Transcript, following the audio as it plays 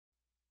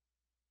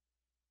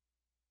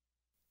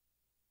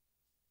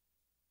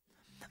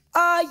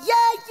Oh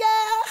yeah,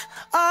 yeah.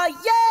 Oh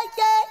yeah,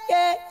 yeah,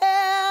 yeah,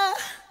 yeah.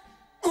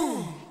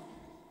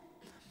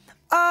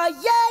 Oh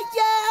yeah,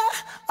 yeah.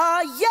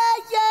 Oh yeah,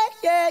 yeah,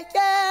 yeah,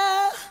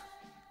 yeah.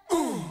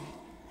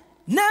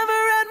 Never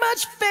had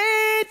much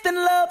faith in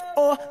love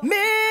or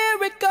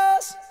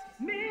miracles.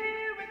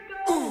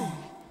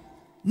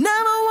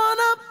 Never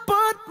wanna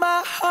put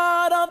my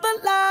heart on the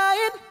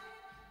line.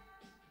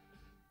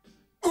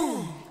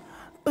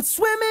 But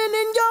swimming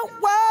in your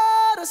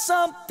water,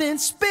 something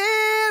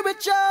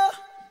spiritual.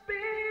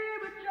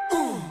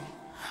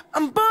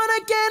 I'm born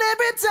again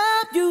every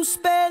time you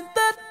spend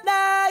the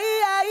night.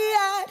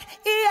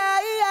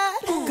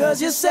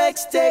 'Cause your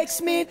sex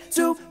takes me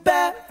to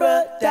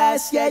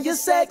paradise. Yeah, your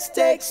sex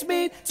takes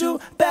me to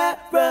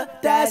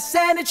paradise.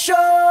 And it shows.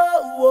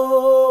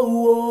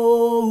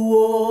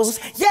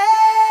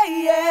 Yeah,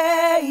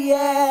 yeah,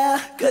 yeah.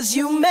 'Cause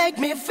you make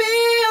me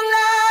feel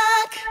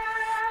like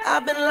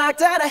I've been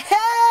locked out of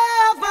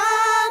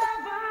heaven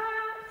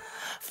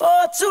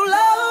for too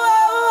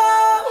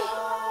long.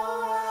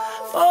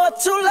 For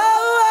too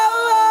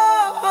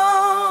long.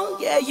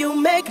 Yeah, you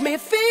make me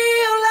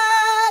feel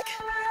like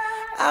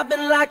I've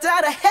been locked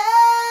out of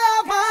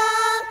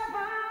heaven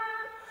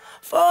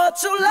for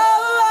too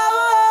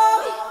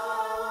long.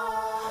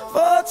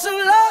 For too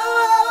long.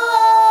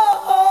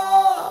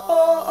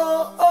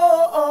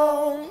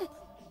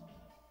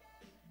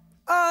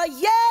 Oh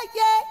yeah,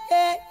 yeah,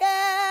 yeah,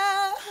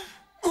 yeah.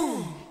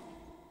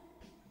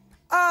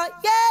 Oh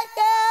yeah,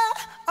 yeah.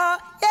 Oh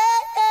yeah,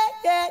 yeah,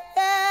 yeah,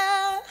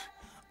 yeah.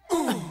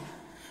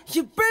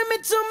 You bring me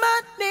to my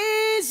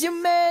knees, you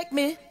make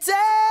me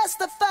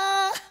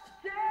testify.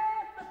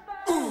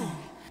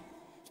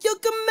 You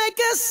can make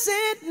a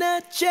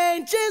sinner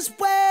change his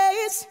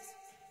ways.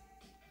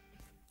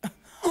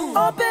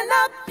 Open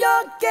up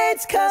your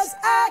gates, 'cause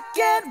I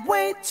can't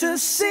wait to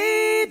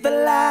see the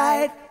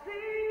light.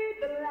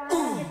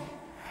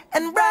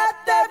 And right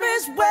there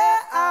is where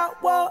I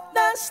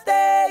wanna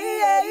stay.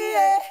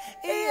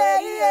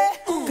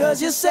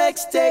 'Cause your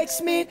sex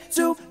takes me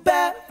to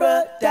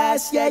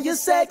paradise. Yeah, your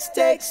sex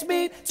takes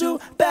me to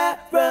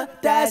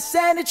paradise.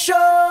 And it shows.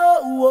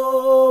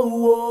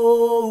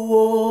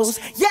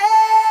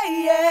 Yeah,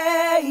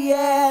 yeah,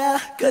 yeah.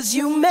 'Cause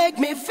you make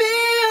me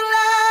feel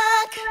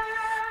like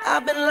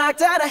I've been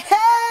locked out of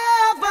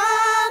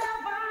heaven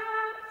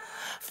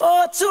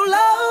for too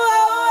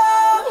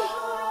long.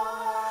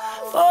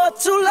 For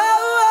too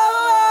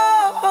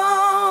long.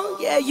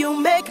 Yeah, you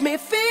make me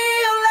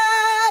feel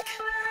like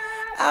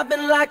I've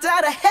been locked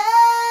out of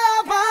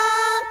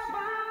heaven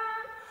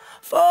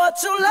for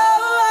too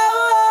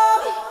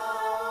long.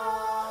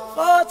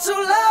 For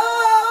too long.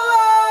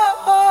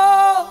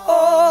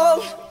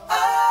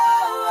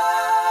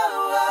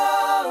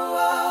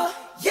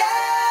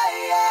 Yeah,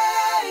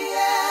 yeah,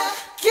 yeah.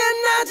 Can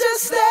I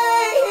just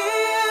stay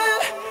here?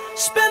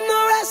 Spend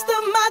the rest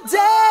of my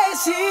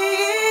days here.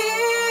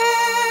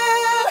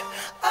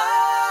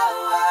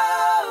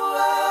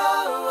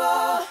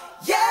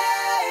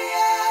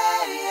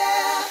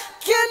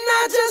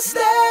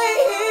 Stay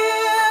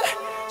here,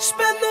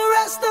 spend the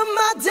rest of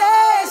my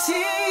days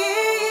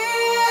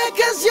here.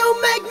 'Cause you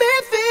make me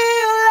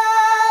feel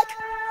like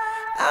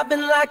I've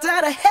been locked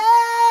out of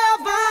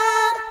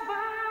heaven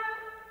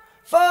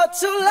for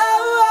too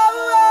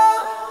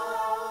long.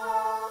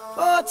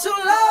 For too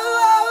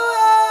long.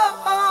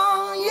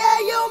 Yeah,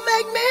 you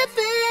make me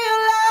feel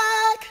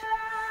like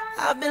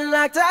I've been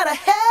locked out of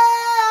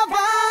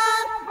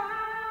heaven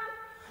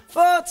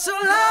for too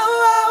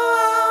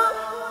long.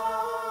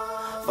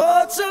 For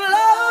too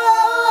long.